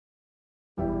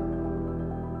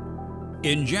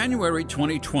In January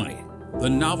 2020, the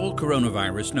novel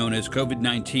coronavirus known as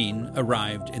COVID-19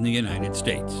 arrived in the United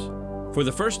States. For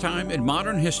the first time in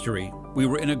modern history, we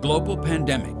were in a global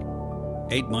pandemic.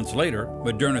 8 months later,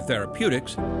 Moderna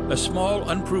Therapeutics, a small,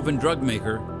 unproven drug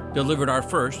maker, delivered our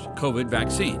first COVID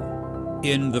vaccine.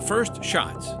 In The First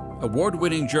Shots,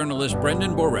 award-winning journalist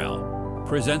Brendan Borrell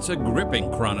presents a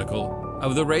gripping chronicle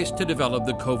of the race to develop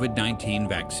the COVID-19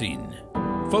 vaccine.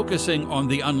 Focusing on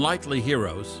the unlikely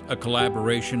heroes, a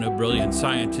collaboration of brilliant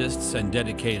scientists and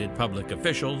dedicated public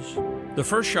officials, The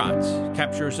First Shots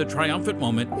captures a triumphant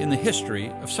moment in the history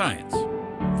of science.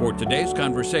 For today's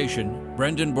conversation,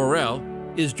 Brendan Borrell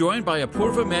is joined by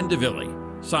Apoorva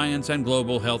Mandavilli, science and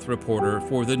global health reporter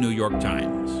for the New York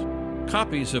Times.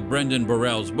 Copies of Brendan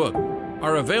Borrell's book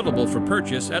are available for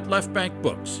purchase at Left Bank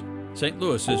Books, St.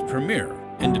 Louis's premier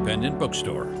independent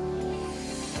bookstore.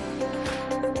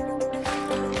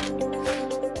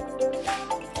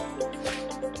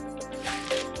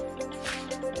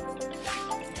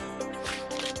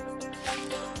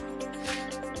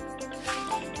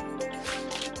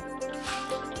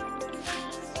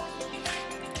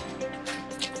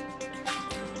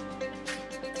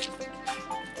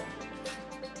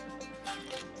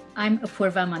 I'm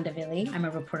Apoorva Mandavilli. I'm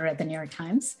a reporter at the New York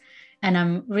Times, and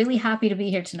I'm really happy to be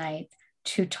here tonight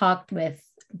to talk with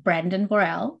Brendan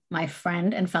Borrell, my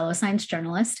friend and fellow science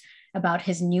journalist, about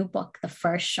his new book, The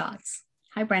First Shots.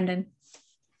 Hi, Brendan.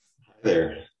 Hi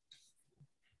there.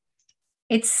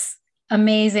 It's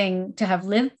amazing to have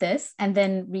lived this and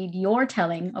then read your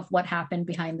telling of what happened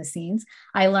behind the scenes.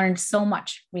 I learned so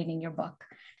much reading your book.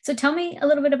 So tell me a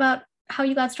little bit about how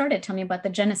you got started. Tell me about the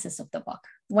genesis of the book.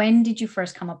 When did you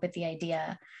first come up with the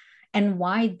idea and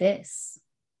why this?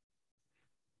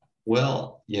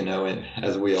 Well,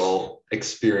 as we all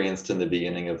experienced in the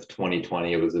beginning of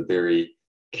 2020, it was a very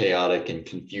chaotic and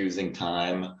confusing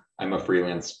time. I'm a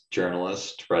freelance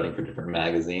journalist writing for different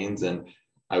magazines, and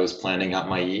I was planning out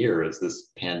my year as this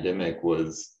pandemic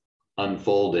was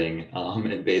unfolding.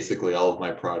 And basically all of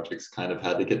my projects kind of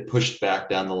had to get pushed back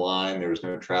down the line. There was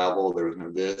no travel, there was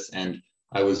no this, and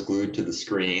I was glued to the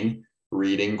screen,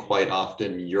 reading quite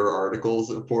often your articles,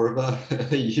 Apoorva.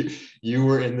 you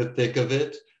were in the thick of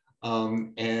it.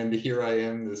 And here I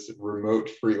am, this remote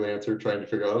freelancer trying to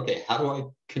figure out, okay, how do I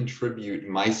contribute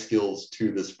my skills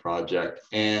to this project?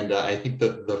 And I think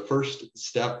the first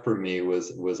step for me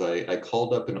was I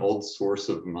called up an old source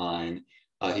of mine.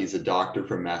 He's a doctor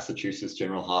from Massachusetts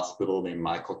General Hospital named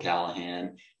Michael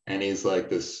Callahan. And he's like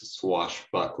this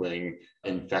swashbuckling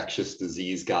infectious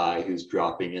disease guy who's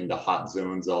dropping into hot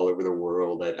zones all over the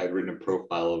world. I'd written a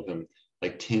profile of him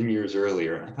like 10 years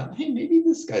earlier. And I thought, hey, maybe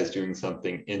this guy's doing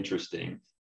something interesting.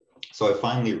 So I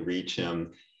finally reach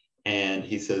him and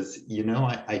he says,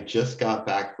 I just got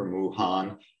back from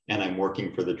Wuhan and I'm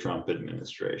working for the Trump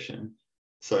administration.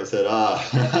 So I said,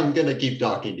 I'm going to keep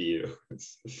talking to you.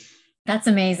 That's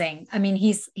amazing. I mean,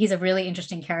 he's a really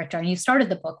interesting character, and you started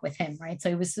the book with him, right?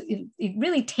 So it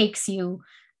really takes you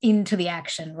into the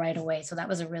action right away. So that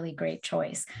was a really great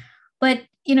choice. But,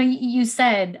 you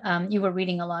said you were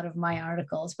reading a lot of my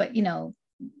articles, but,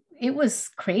 it was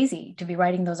crazy to be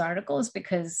writing those articles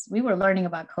because we were learning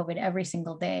about COVID every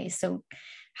single day. So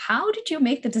how did you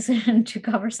make the decision to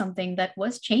cover something that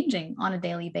was changing on a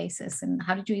daily basis? And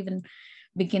how did you even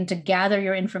begin to gather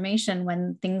your information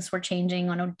when things were changing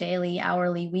on a daily,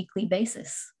 hourly, weekly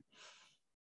basis?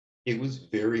 It was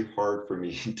very hard for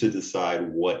me to decide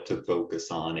what to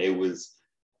focus on. It was,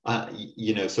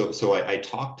 so I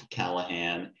talked to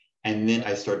Callahan, and then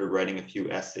I started writing a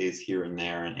few essays here and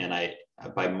there. And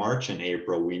by March and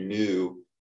April, we knew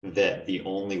that the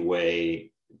only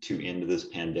way to end this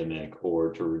pandemic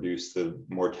or to reduce the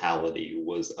mortality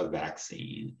was a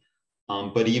vaccine.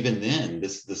 But even then,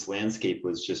 this landscape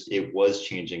was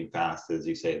changing fast, as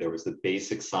you say. There was the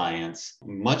basic science,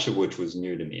 much of which was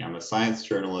new to me. I'm a science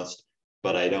journalist,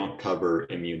 but I don't cover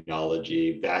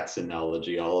immunology,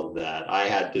 vaccinology, all of that. I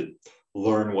had to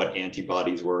learn what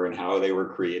antibodies were and how they were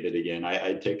created again.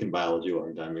 I'd taken biology a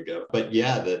long time ago. But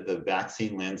yeah, the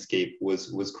vaccine landscape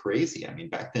was crazy. I mean,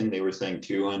 back then they were saying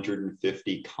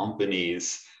 250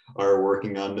 companies are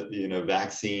working on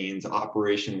vaccines.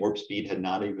 Operation Warp Speed had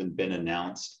not even been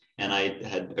announced. And I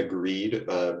had agreed,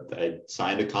 I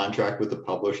signed a contract with the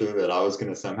publisher that I was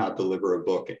going to somehow deliver a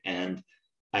book. And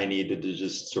I needed to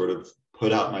just sort of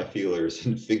put out my feelers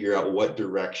and figure out what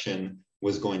direction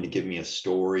was going to give me a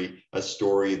story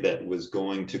that was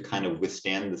going to kind of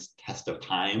withstand this test of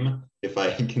time, if I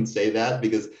can say that,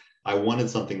 because I wanted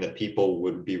something that people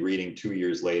would be reading 2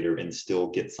 years later and still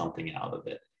get something out of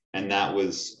it. And that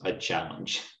was a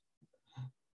challenge.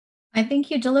 I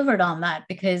think you delivered on that,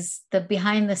 because the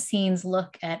behind the scenes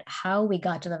look at how we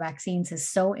got to the vaccines is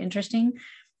so interesting.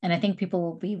 And I think people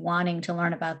will be wanting to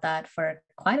learn about that for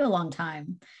quite a long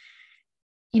time.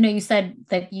 You said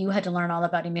that you had to learn all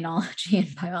about immunology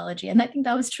and biology. And I think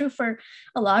that was true for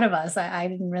a lot of us. I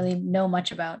didn't really know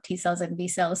much about T cells and B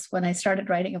cells when I started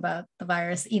writing about the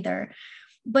virus either.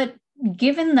 But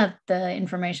given that the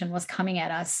information was coming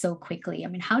at us so quickly, I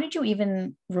mean, how did you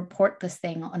even report this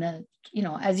thing on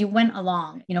as you went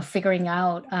along, figuring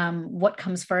out what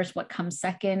comes first, what comes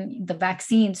second, the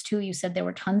vaccines too? You said there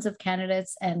were tons of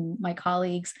candidates, and my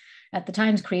colleagues at the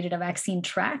Times created a vaccine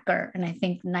tracker. And I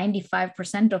think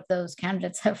 95% of those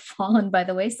candidates have fallen by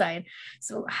the wayside.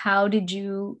 So how did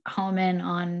you home in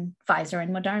on Pfizer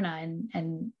and Moderna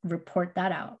and report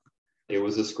that out? It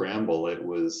was a scramble. It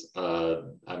was,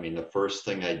 the first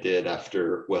thing I did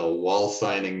while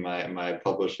signing my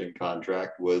publishing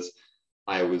contract was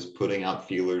I was putting out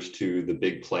feelers to the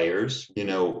big players.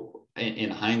 In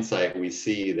hindsight, we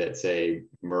see that, say,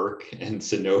 Merck and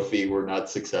Sanofi were not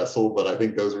successful, but I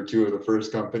think those were two of the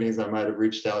first companies I might have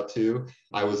reached out to.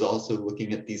 I was also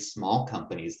looking at these small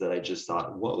companies that I just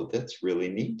thought, whoa, that's really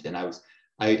neat. And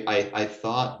I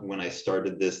thought when I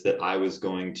started this that I was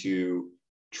going to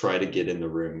try to get in the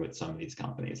room with some of these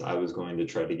companies. I was going to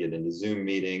try to get into Zoom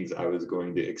meetings. I was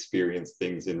going to experience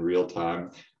things in real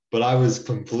time, but I was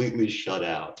completely shut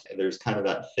out. There's kind of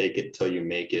that fake it till you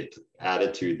make it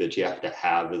attitude that you have to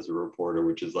have as a reporter,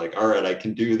 which is like, all right, I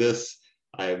can do this.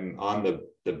 I'm on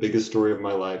the biggest story of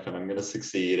my life and I'm going to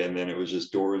succeed. And then it was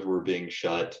just doors were being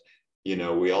shut.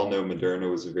 We all know Moderna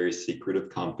was a very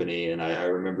secretive company. And I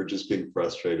remember just being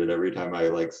frustrated every time I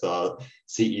saw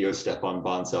CEO Stefan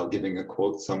Bancel giving a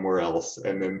quote somewhere else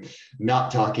and then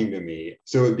not talking to me.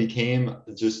 So it became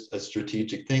just a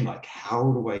strategic thing. Like, how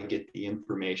do I get the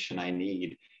information I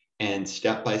need? And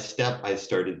step by step, I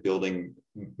started building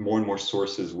more and more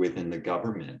sources within the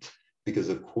government, because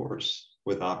of course,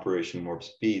 with Operation Warp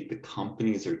Speed, the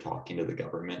companies are talking to the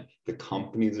government. The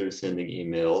companies are sending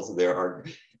emails. There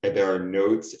are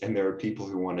notes, and there are people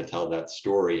who want to tell that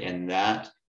story. And that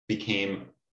became,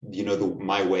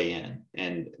 my way in.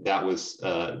 And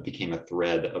that became a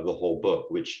thread of the whole book,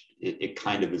 which it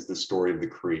kind of is the story of the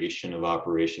creation of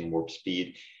Operation Warp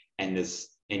Speed and this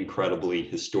incredibly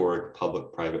historic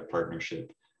public-private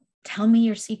partnership. Tell me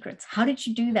your secrets. How did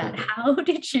you do that? How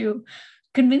did you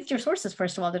convince your sources,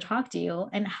 first of all, to talk to you?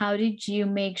 And how did you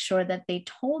make sure that they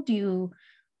told you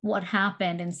what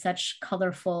happened in such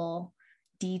colorful,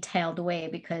 detailed way?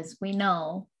 Because we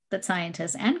know that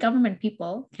scientists and government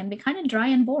people can be kind of dry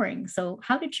and boring. So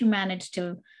how did you manage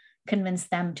to convince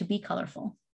them to be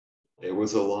colorful? It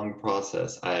was a long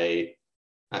process. I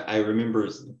remember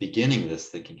beginning this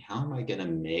thinking, how am I going to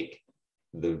make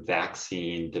the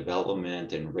vaccine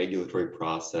development and regulatory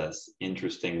process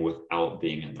interesting without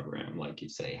being in the room? Like you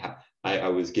say, I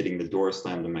was getting the door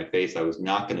slammed in my face. I was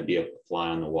not going to be a fly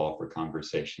on the wall for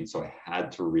conversation. So I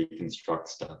had to reconstruct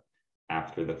stuff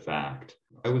after the fact.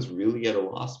 I was really at a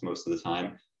loss most of the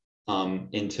time,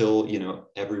 until,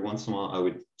 every once in a while I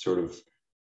would sort of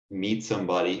meet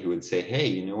somebody who would say, hey,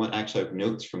 you know what, actually I have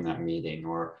notes from that meeting,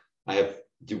 or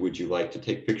would you like to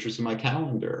take pictures of my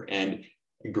calendar? And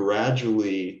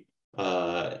gradually,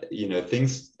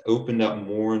 things opened up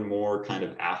more and more kind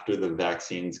of after the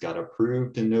vaccines got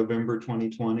approved in November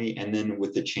 2020. And then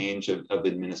with the change of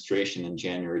administration in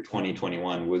January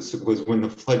 2021 was when the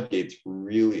floodgates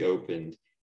really opened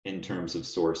in terms of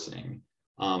sourcing.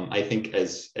 I think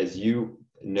as you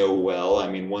know well,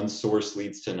 one source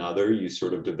leads to another. You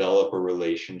sort of develop a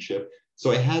relationship. So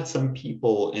I had some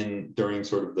people during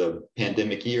sort of the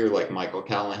pandemic year, like Michael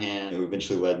Callahan, who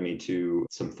eventually led me to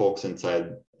some folks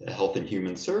inside Health and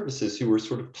Human Services who were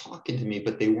sort of talking to me,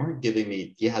 but they weren't giving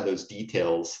me, those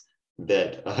details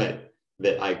that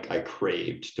I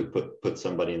craved to put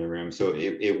somebody in the room. So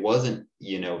it wasn't,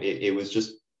 it was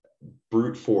just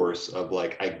brute force of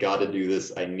like, I got to do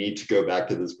this. I need to go back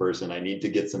to this person. I need to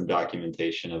get some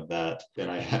documentation of that. And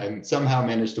I somehow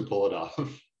managed to pull it off.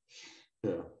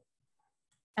 Yeah.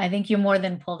 I think you more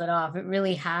than pulled it off. It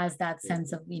really has that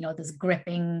sense of, this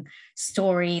gripping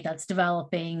story that's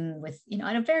developing with,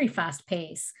 at a very fast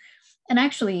pace. And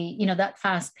actually, that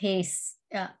fast pace,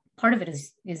 part of it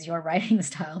is your writing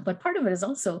style, but part of it is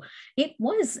also, it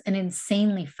was an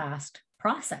insanely fast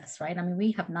process, right?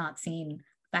 We have not seen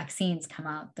vaccines come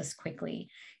out this quickly.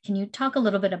 Can you talk a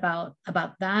little bit about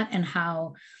that and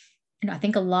how, I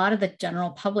think a lot of the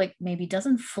general public maybe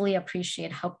doesn't fully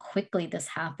appreciate how quickly this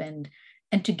happened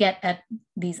and to get at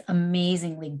these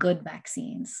amazingly good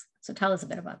vaccines. So tell us a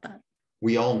bit about that.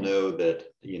 We all know that,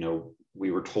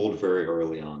 we were told very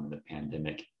early on in the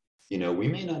pandemic, we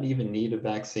may not even need a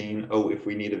vaccine. Oh, if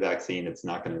we need a vaccine, it's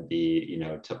not going to be,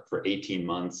 for 18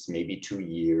 months, maybe 2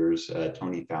 years.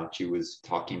 Tony Fauci was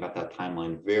talking about that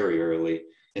timeline very early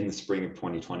in the spring of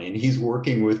 2020. And he's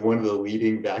working with one of the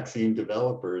leading vaccine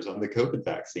developers on the COVID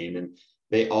vaccine. And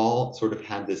they all sort of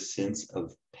had this sense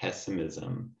of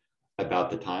pessimism about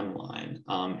the timeline.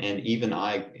 And even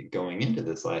I, going into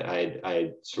this,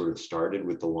 I sort of started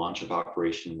with the launch of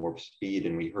Operation Warp Speed,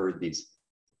 and we heard this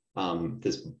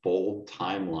bold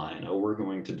timeline. Oh, we're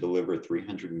going to deliver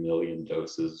 300 million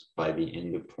doses by the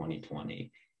end of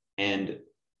 2020. And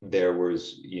there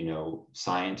was,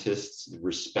 scientists,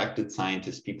 respected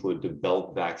scientists, people who had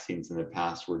developed vaccines in the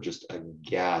past were just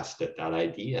aghast at that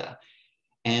idea.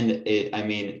 And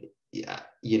I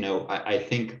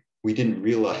think we didn't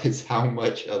realize how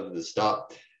much of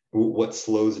what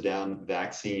slows down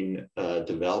vaccine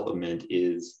development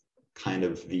is kind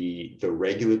of the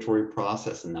regulatory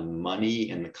process and the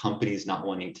money and the companies not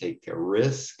wanting to take a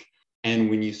risk. And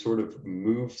when you sort of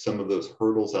move some of those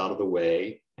hurdles out of the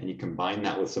way and you combine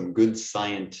that with some good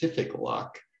scientific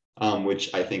luck,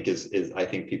 which I think I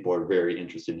think people are very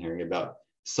interested in hearing about,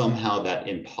 somehow that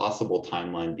impossible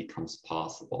timeline becomes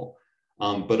possible.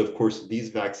 But of course, these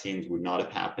vaccines would not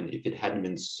have happened if it hadn't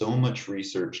been so much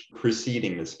research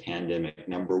preceding this pandemic.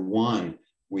 Number one,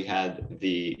 we had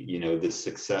the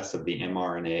success of the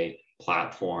mRNA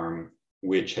platform,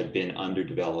 which had been under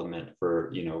development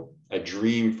for, a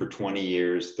dream for 20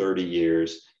 years, 30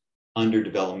 years, under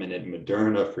development at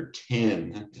Moderna for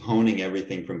 10, honing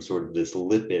everything from sort of this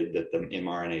lipid that the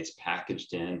mRNA is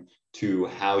packaged in to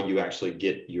how you actually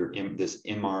get this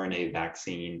mRNA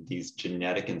vaccine, these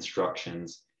genetic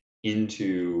instructions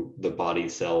into the body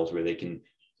cells where they can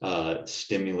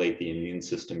stimulate the immune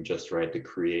system just right to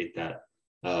create that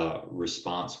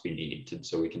response we need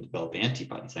so we can develop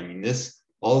antibodies. I mean,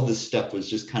 all of this stuff was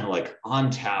just kind of like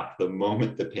on tap the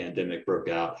moment the pandemic broke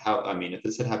out. If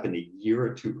this had happened a year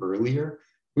or two earlier,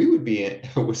 we would be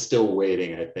still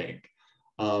waiting, I think.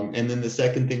 And then the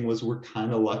second thing was, we're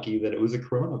kind of lucky that it was a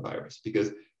coronavirus,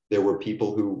 because there were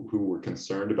people who were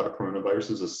concerned about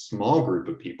coronaviruses, a small group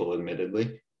of people,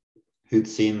 admittedly, who'd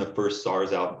seen the first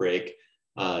SARS outbreak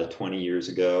 20 years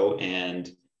ago,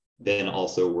 and then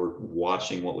also were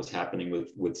watching what was happening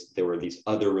there were these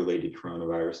other related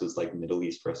coronaviruses like Middle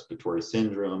East respiratory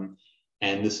syndrome.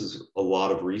 And a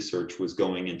lot of research was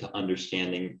going into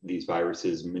understanding these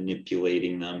viruses,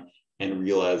 manipulating them, and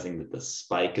realizing that the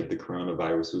spike of the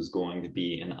coronavirus was going to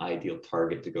be an ideal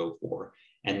target to go for.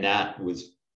 And that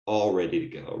was all ready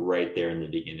to go right there in the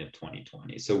beginning of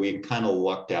 2020. So we kind of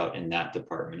lucked out in that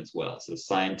department as well. So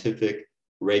scientific,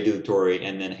 regulatory,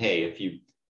 and then, hey, if you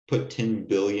put $10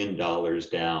 billion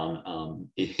down,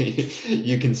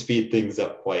 you can speed things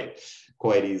up quite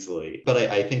easily. But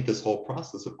I think this whole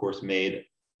process, of course, made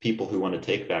people who want to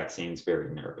take vaccines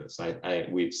very nervous.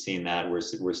 We've seen that.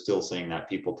 We're still seeing that.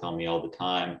 People tell me all the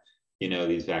time,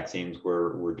 these vaccines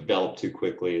were developed too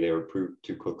quickly. They were approved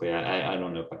too quickly. I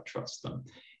don't know if I trust them.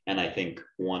 And I think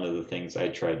one of the things I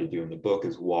tried to do in the book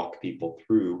is walk people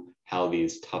through how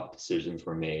these tough decisions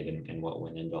were made and what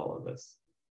went into all of this.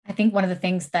 I think one of the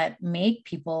things that make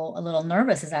people a little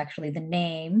nervous is actually the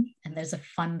name. And there's a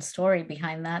fun story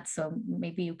behind that. So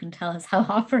maybe you can tell us how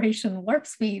Operation Warp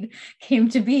Speed came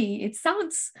to be. It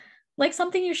sounds like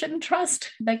something you shouldn't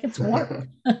trust, like it's warped.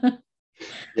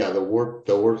 Yeah, the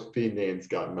Warp Speed name's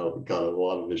got a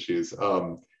lot of issues.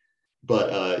 I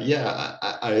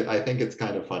think it's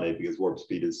kind of funny because Warp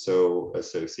Speed is so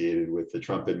associated with the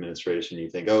Trump administration. You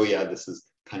think, oh yeah, this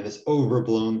is kind of this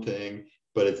overblown thing.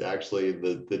 But it's actually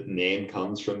the name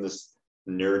comes from this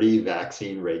nerdy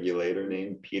vaccine regulator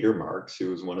named Peter Marks, who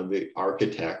was one of the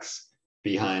architects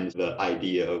behind the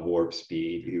idea of Warp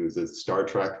Speed. He was a Star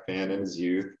Trek fan in his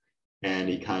youth, and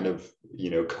he kind of,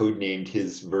 codenamed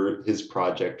his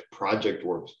project Project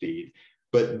Warp Speed.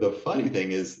 But the funny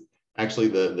thing is, actually,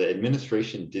 the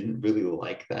administration didn't really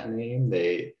like that name.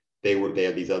 They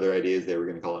had these other ideas. They were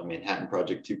going to call it Manhattan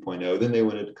Project 2.0. Then they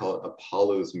wanted to call it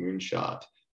Apollo's Moonshot.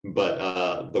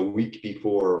 But the week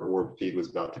before Warp Speed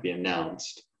was about to be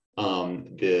announced,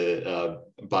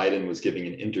 Biden was giving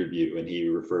an interview, and he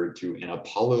referred to an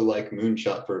Apollo-like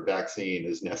moonshot for a vaccine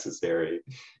as necessary.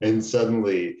 And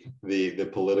suddenly the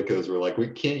politicos were like, we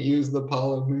can't use the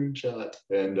Apollo moonshot.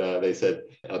 And they said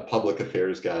a public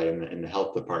affairs guy in the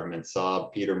health department saw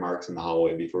Peter Marks in the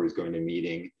hallway before he was going to a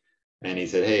meeting. And he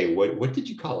said, hey, what did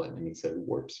you call it? And he said,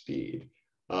 Warp Speed.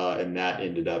 And that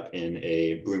ended up in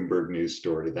a Bloomberg news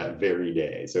story that very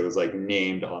day. So it was like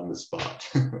named on the spot.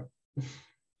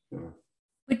 Yeah.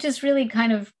 Which is really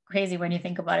kind of crazy when you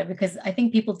think about it, because I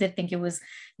think people did think it was,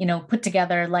 put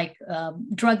together like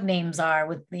drug names are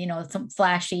with, some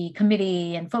flashy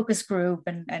committee and focus group.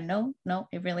 And no,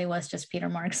 it really was just Peter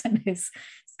Marks and his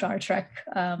Star Trek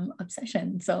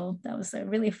obsession. So that was a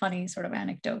really funny sort of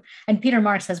anecdote. And Peter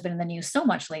Marks has been in the news so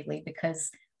much lately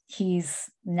because he's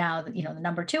now, the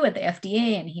number 2 at the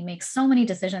FDA, and he makes so many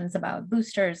decisions about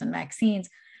boosters and vaccines,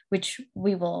 which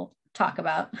we will talk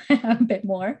about a bit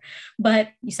more. But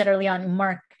you said early on,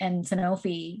 Merck and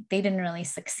Sanofi, they didn't really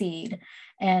succeed.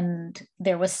 And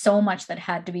there was so much that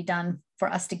had to be done for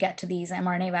us to get to these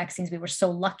mRNA vaccines. We were so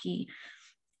lucky.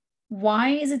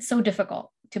 Why is it so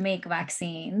difficult to make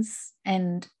vaccines?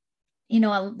 And,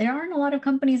 there aren't a lot of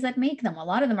companies that make them. A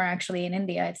lot of them are actually in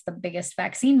India. It's the biggest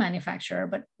vaccine manufacturer.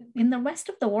 But in the rest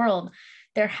of the world,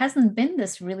 there hasn't been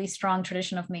this really strong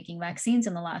tradition of making vaccines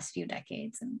in the last few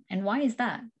decades. And why is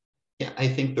that? Yeah, I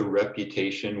think the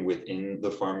reputation within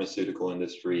the pharmaceutical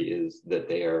industry is that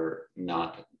they are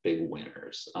not big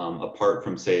winners. Apart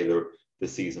from, say, the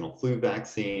seasonal flu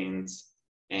vaccines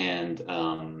and,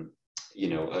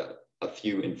 a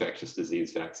few infectious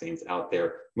disease vaccines out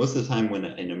there, most of the time when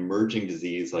an emerging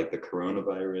disease like the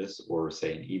coronavirus or,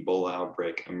 say, an Ebola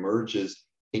outbreak emerges,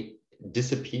 it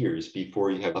disappears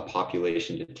before you have a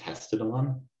population to test it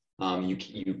on.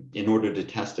 You, in order to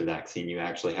test a vaccine, you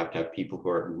actually have to have people who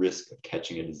are at risk of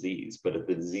catching a disease. But if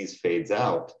the disease fades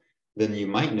out, then you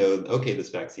might know, okay, this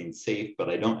vaccine's safe, but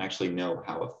I don't actually know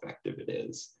how effective it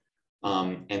is.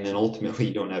 And then ultimately,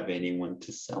 you don't have anyone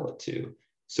to sell it to.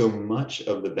 So much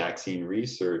of the vaccine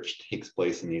research takes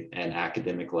place in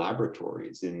academic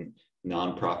laboratories, in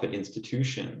nonprofit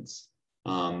institutions.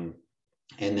 And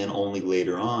then only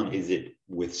later on is it,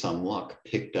 with some luck,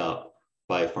 picked up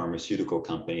by pharmaceutical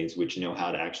companies, which know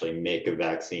how to actually make a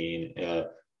vaccine,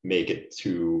 make it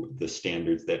to the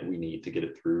standards that we need to get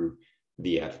it through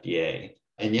the FDA.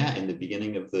 And yeah, in the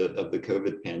beginning of the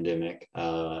COVID pandemic,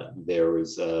 there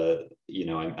was,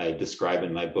 I describe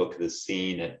in my book this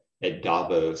scene at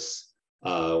Davos,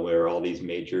 where all these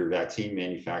major vaccine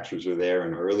manufacturers are there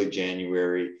in early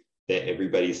January, that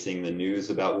everybody's seeing the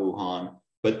news about Wuhan,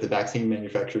 but the vaccine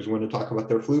manufacturers want to talk about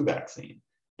their flu vaccine.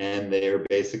 And they're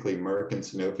basically, Merck and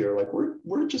Sanofi are like,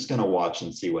 we're just going to watch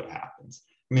and see what happens.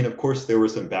 I mean, of course, there were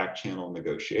some back channel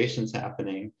negotiations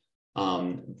happening.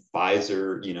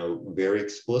 Pfizer, very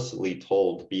explicitly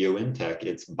told BioNTech,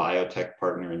 its biotech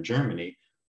partner in Germany,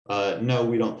 no,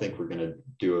 we don't think we're going to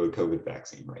do a COVID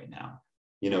vaccine right now.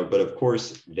 But of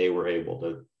course, they were able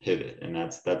to pivot, and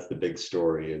that's the big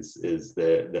story is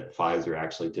that Pfizer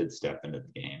actually did step into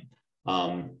the game.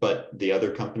 But the other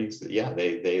companies, yeah,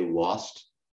 they lost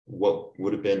what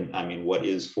would have been, what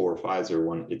is for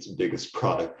Pfizer its biggest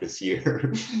product this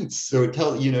year. So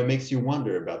it makes you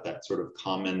wonder about that sort of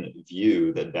common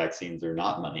view that vaccines are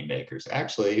not money makers.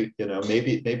 Actually,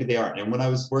 maybe they aren't. And when I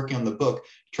was working on the book,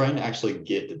 trying to actually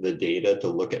get the data to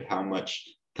look at how much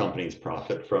companies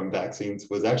profit from vaccines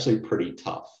was actually pretty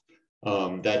tough.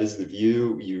 That is the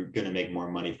view. You're going to make more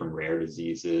money from rare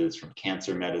diseases, from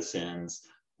cancer medicines.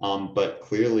 But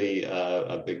clearly,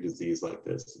 a big disease like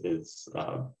this is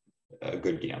a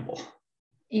good gamble.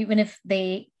 Even if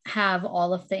they have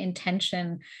all of the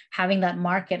intention, having that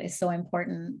market is so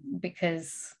important,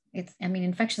 because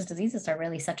infectious diseases are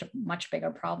really such a much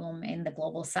bigger problem in the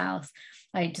global South.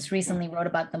 I just recently wrote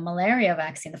about the malaria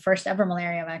vaccine, the first ever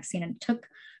malaria vaccine, and it took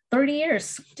 30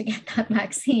 years to get that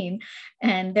vaccine.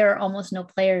 And there are almost no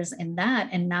players in that.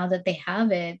 And now that they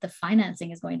have it, the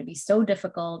financing is going to be so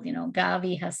difficult.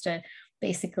 Gavi has to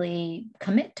basically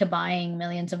commit to buying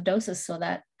millions of doses so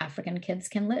that African kids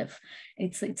can live.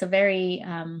 It's a very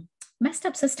messed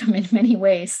up system in many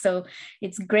ways. So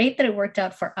it's great that it worked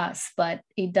out for us, but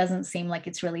it doesn't seem like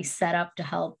it's really set up to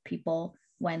help people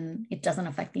when it doesn't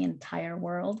affect the entire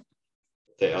world.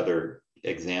 The other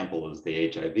example is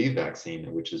the HIV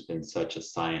vaccine, which has been such a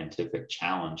scientific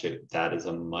challenge. That is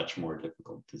a much more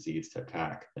difficult disease to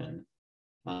attack than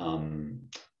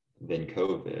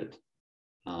COVID.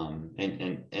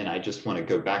 And I just want to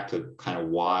go back to kind of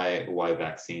why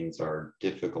vaccines are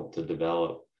difficult to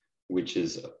develop, which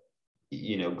is,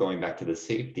 going back to the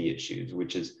safety issues,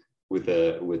 which is with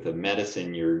a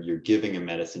medicine, you're giving a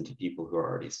medicine to people who are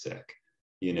already sick.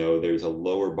 There's a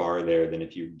lower bar there than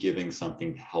if you're giving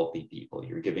something to healthy people.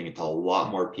 You're giving it to a lot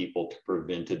more people to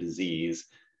prevent a disease,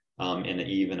 and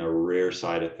even a rare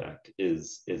side effect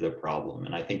is a problem.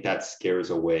 And I think that scares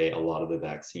away a lot of the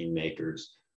vaccine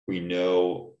makers. We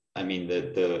know, I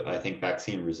think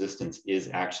vaccine resistance is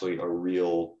actually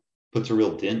puts a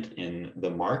real dent in the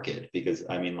market, because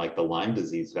like the Lyme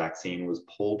disease vaccine was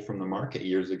pulled from the market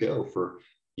years ago for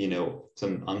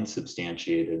some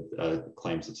unsubstantiated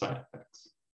claims of side effects.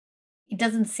 It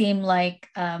doesn't seem like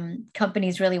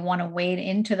companies really want to wade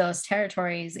into those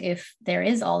territories if there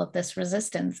is all of this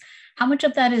resistance. How much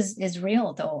of that is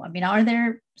real, though? I mean, are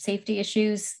there safety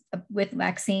issues with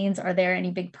vaccines? Are there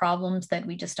any big problems that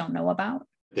we just don't know about?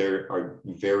 There are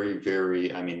very,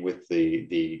 very, I mean, with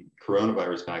the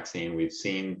coronavirus vaccine, we've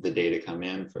seen the data come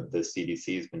in. For the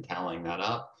CDC has been tallying that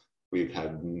up. We've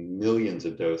had millions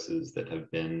of doses that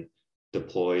have been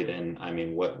deployed. And I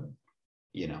mean,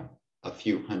 a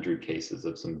few hundred cases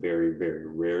of some very, very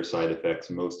rare side effects,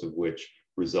 most of which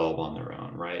resolve on their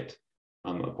own, right?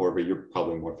 Apoorva, you're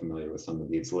probably more familiar with some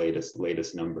of these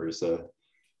latest numbers.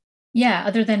 Yeah,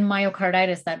 other than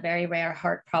myocarditis, that very rare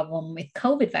heart problem with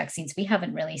COVID vaccines, we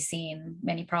haven't really seen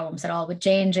many problems at all. With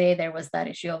J&J, there was that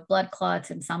issue of blood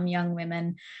clots in some young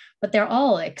women, but they're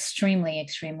all extremely,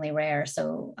 extremely rare.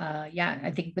 So yeah,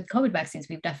 I think with COVID vaccines,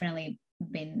 we've definitely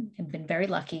been very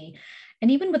lucky. And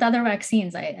even with other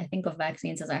vaccines, I think of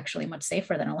vaccines as actually much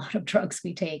safer than a lot of drugs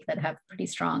we take that have pretty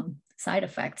strong side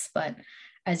effects. But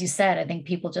as you said, I think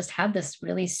people just have this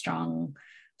really strong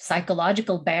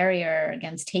psychological barrier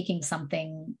against taking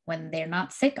something when they're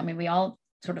not sick. I mean, we all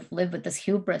sort of live with this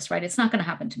hubris, right? It's not going to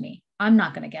happen to me. I'm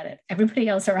not going to get it. Everybody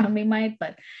else around me might,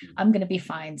 but I'm going to be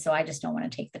fine. So I just don't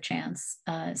want to take the chance.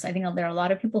 So I think there are a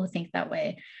lot of people who think that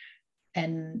way.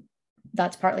 And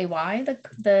that's partly why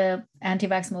the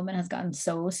anti-vax movement has gotten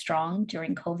so strong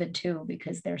during COVID too,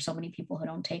 because there are so many people who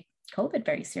don't take COVID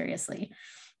very seriously.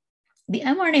 The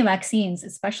mRNA vaccines,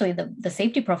 especially the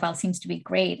safety profile seems to be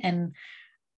great. And,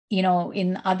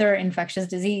 in other infectious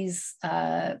disease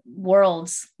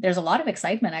worlds, there's a lot of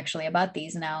excitement actually about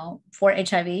these now for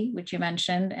HIV, which you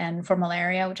mentioned, and for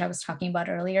malaria, which I was talking about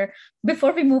earlier.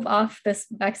 Before we move off this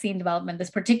vaccine development, this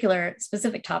particular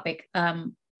specific topic,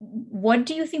 what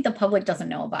do you think the public doesn't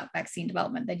know about vaccine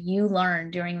development that you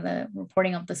learned during the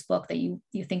reporting of this book that you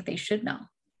think they should know?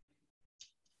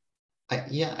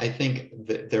 I think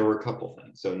that there were a couple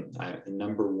things. So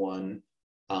number one,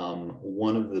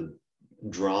 one of the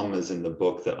dramas in the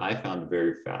book that I found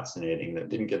very fascinating that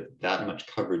didn't get that much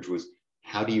coverage was,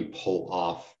 how do you pull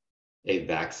off a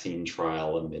vaccine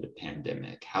trial amid a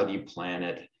pandemic? How do you plan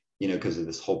it? Because of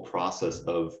this whole process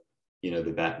of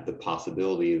the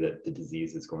possibility that the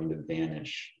disease is going to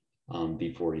vanish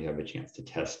before you have a chance to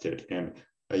test it. And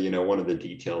one of the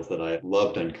details that I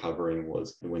loved uncovering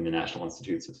was when the National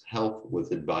Institutes of Health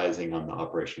was advising on the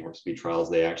Operation Warp Speed trials,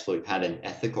 they actually had an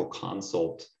ethical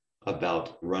consult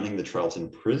about running the trials in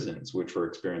prisons, which were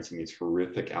experiencing these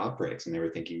horrific outbreaks. And they were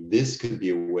thinking this could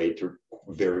be a way to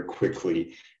very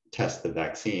quickly test the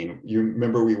vaccine. You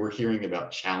remember we were hearing about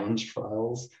challenge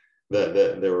trials, that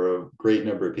there were a great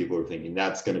number of people who were thinking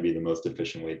that's going to be the most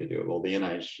efficient way to do it. Well, the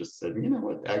NIH just said, you know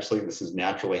what, actually, this is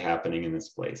naturally happening in this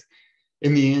place.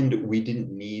 In the end, we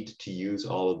didn't need to use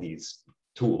all of these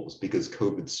tools because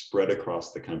COVID spread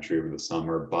across the country over the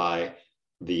summer. By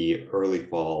the early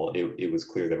fall, it was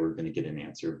clear that we were going to get an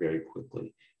answer very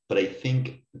quickly. But I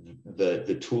think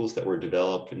the tools that were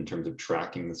developed in terms of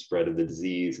tracking the spread of the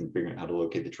disease and figuring out how to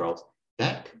locate the trials,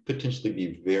 that could potentially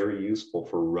be very useful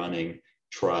for running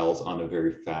trials on a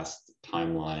very fast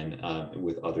timeline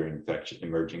with other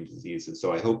emerging diseases.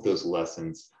 So I hope those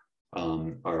lessons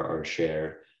are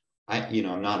shared.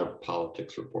 I'm not a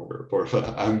politics reporter, but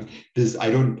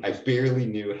I barely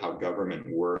knew how government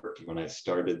worked when I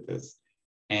started this.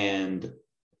 And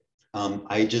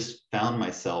I just found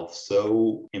myself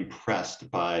so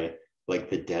impressed by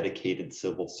the dedicated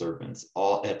civil servants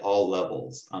at all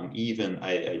levels, even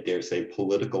I dare say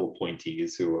political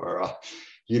appointees who are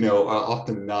are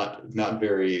often not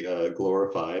very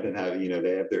glorified and have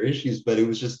they have their issues, but it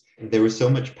was just, there was so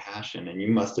much passion. And you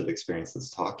must have experienced this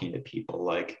talking to people.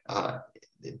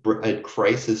 A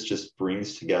crisis just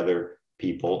brings together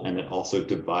people, and it also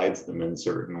divides them in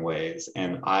certain ways.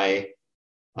 And I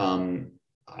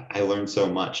learned so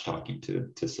much talking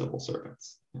to civil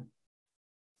servants.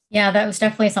 Yeah, that was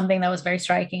definitely something that was very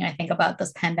striking, I think, about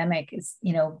this pandemic is,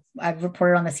 I've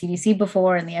reported on the CDC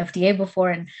before and the FDA before,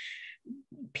 and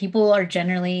people are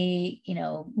generally,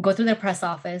 go through their press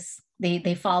office,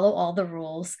 they follow all the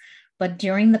rules. But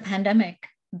during the pandemic,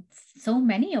 so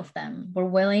many of them were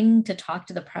willing to talk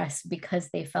to the press because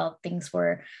they felt things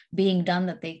were being done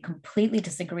that they completely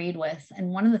disagreed with. And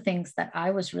one of the things that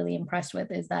I was really impressed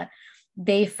with is that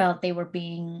they felt they were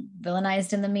being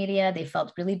villainized in the media. They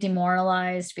felt really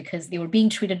demoralized because they were being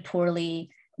treated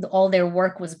poorly. All their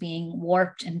work was being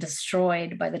warped and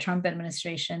destroyed by the Trump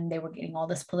administration. They were getting all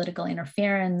this political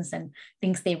interference, and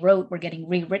things they wrote were getting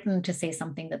rewritten to say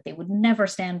something that they would never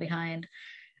stand behind.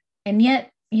 And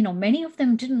yet, many of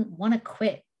them didn't want to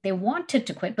quit. they wanted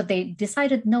to quit, but they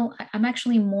decided, no, I'm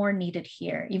actually more needed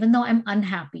here. Even though I'm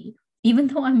unhappy, even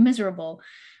though I'm miserable,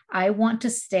 I want to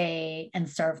stay and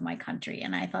serve my country.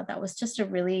 And I thought that was just a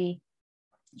really,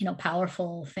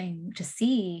 powerful thing to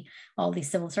see. All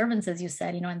these civil servants, as you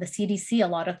said, and the CDC, a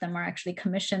lot of them are actually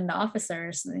commissioned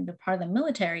officers, they're part of the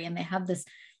military, and they have this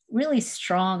really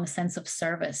strong sense of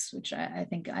service, which I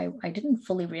think I didn't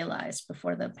fully realize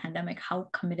before the pandemic, how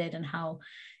committed and how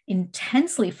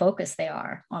intensely focused they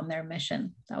are on their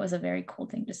mission. That was a very cool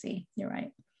thing to see. You're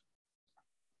right.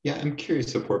 Yeah, I'm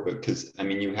curious, Apoorva, because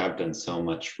you have done so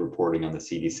much reporting on the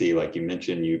CDC. Like you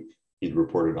mentioned, you'd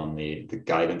reported on the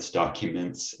guidance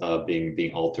documents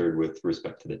being altered with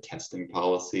respect to the testing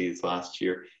policies last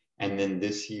year. And then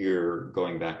this year,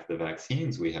 going back to the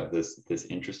vaccines, we have this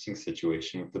interesting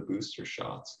situation with the booster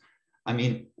shots.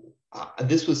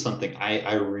 This was something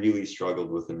I really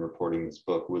struggled with in reporting this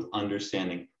book, was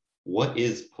understanding what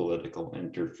is political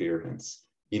interference.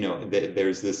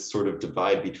 There's this sort of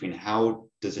divide between how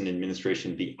does an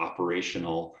administration be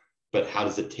operational, but how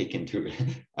does it take into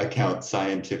account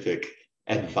scientific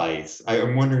advice?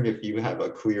 I'm wondering if you have a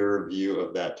clearer view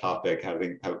of that topic,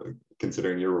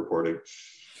 considering your reporting.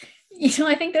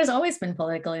 I think there's always been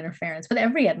political interference with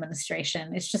every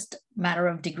administration. It's just a matter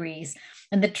of degrees.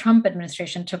 And the Trump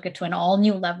administration took it to an all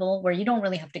new level where you don't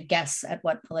really have to guess at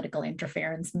what political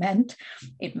interference meant.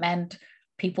 It meant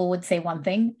people would say one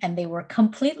thing and they were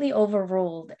completely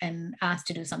overruled and asked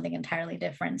to do something entirely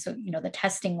different. So, the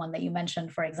testing one that you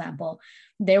mentioned, for example,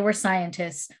 there were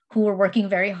scientists who were working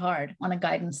very hard on a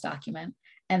guidance document.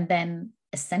 And then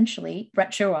essentially,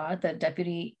 Brett Giroir, the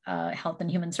Deputy Health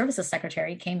and Human Services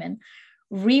Secretary, came in,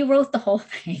 rewrote the whole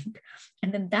thing.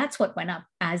 And then that's what went up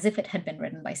as if it had been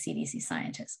written by CDC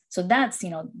scientists. So that's,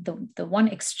 the one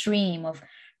extreme of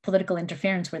political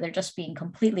interference where they're just being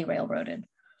completely railroaded.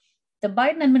 The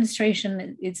Biden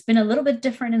administration, it's been a little bit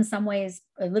different in some ways,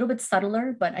 a little bit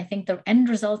subtler, but I think the end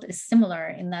result is similar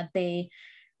in that they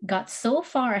got so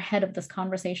far ahead of this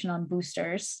conversation on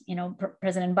boosters.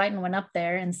 President Biden went up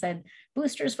there and said,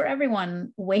 boosters for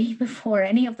everyone, way before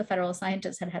any of the federal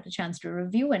scientists had had a chance to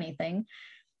review anything.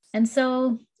 And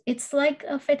so it's like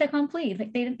a fait accompli.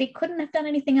 Like they couldn't have done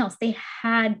anything else. They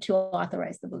had to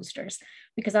authorize the boosters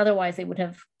because otherwise they would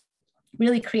have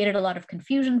really created a lot of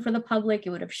confusion for the public.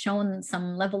 It would have shown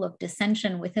some level of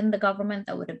dissension within the government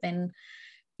that would have been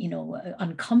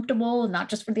uncomfortable, not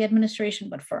just for the administration,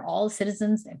 but for all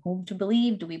citizens. And whom to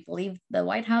believe? Do we believe the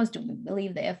White House? Do we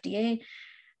believe the FDA?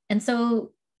 And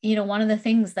so, one of the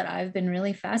things that I've been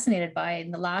really fascinated by in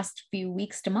the last few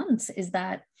weeks to months is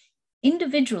that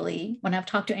individually, when I've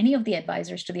talked to any of the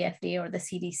advisors to the FDA or the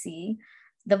CDC,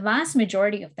 the vast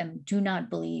majority of them do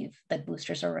not believe that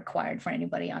boosters are required for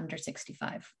anybody under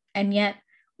 65. And yet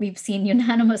we've seen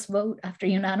unanimous vote after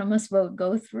unanimous vote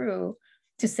go through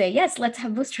to say, yes, let's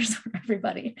have boosters for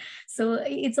everybody. So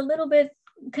it's a little bit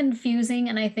confusing.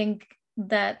 And I think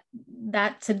that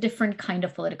that's a different kind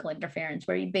of political interference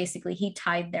where he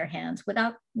tied their hands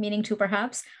without meaning to,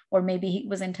 perhaps, or maybe he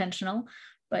was intentional,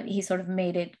 but he sort of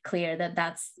made it clear that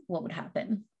that's what would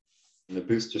happen. The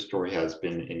booster story has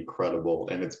been incredible,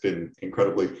 and it's been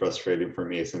incredibly frustrating for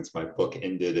me since my book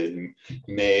ended in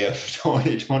May of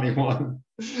 2021.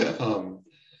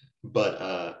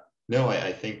 No,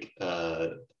 I think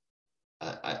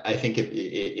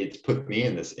it's put me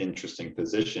in this interesting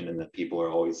position, in that people are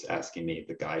always asking me,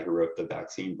 the guy who wrote the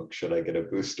vaccine book, should I get a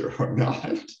booster or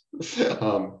not?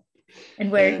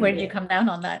 And where did you come down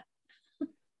on that?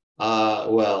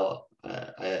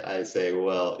 I say,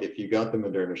 well, if you got the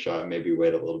Moderna shot, maybe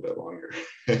wait a little bit longer,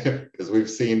 because we've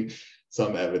seen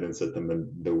some evidence that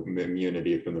the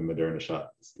immunity from the Moderna shot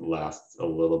lasts a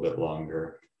little bit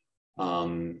longer.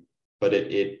 But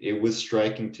it was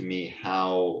striking to me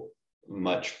how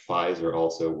much Pfizer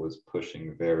also was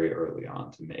pushing very early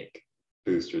on to make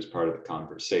boosters part of the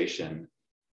conversation.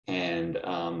 And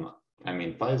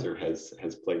Pfizer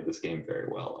has played this game very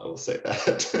well. I will say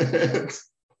that.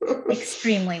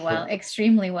 Extremely well.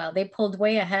 They pulled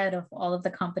way ahead of all of the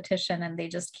competition, and they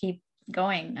just keep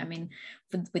going.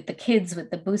 With the kids, with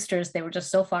the boosters, they were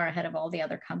just so far ahead of all the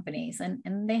other companies,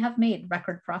 and they have made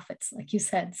record profits, like you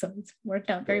said. So it's worked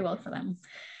out very well for them.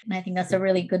 And I think that's a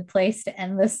really good place to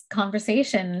end this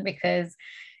conversation, because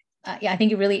I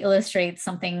think it really illustrates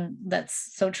something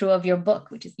that's so true of your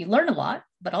book, which is you learn a lot,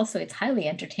 but also it's highly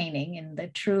entertaining in the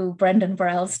true Brendan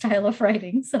Borrell style of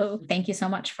writing. So thank you so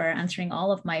much for answering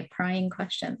all of my prying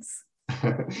questions.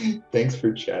 Thanks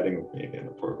for chatting with me again,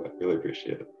 Apoorva. I really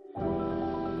appreciate it.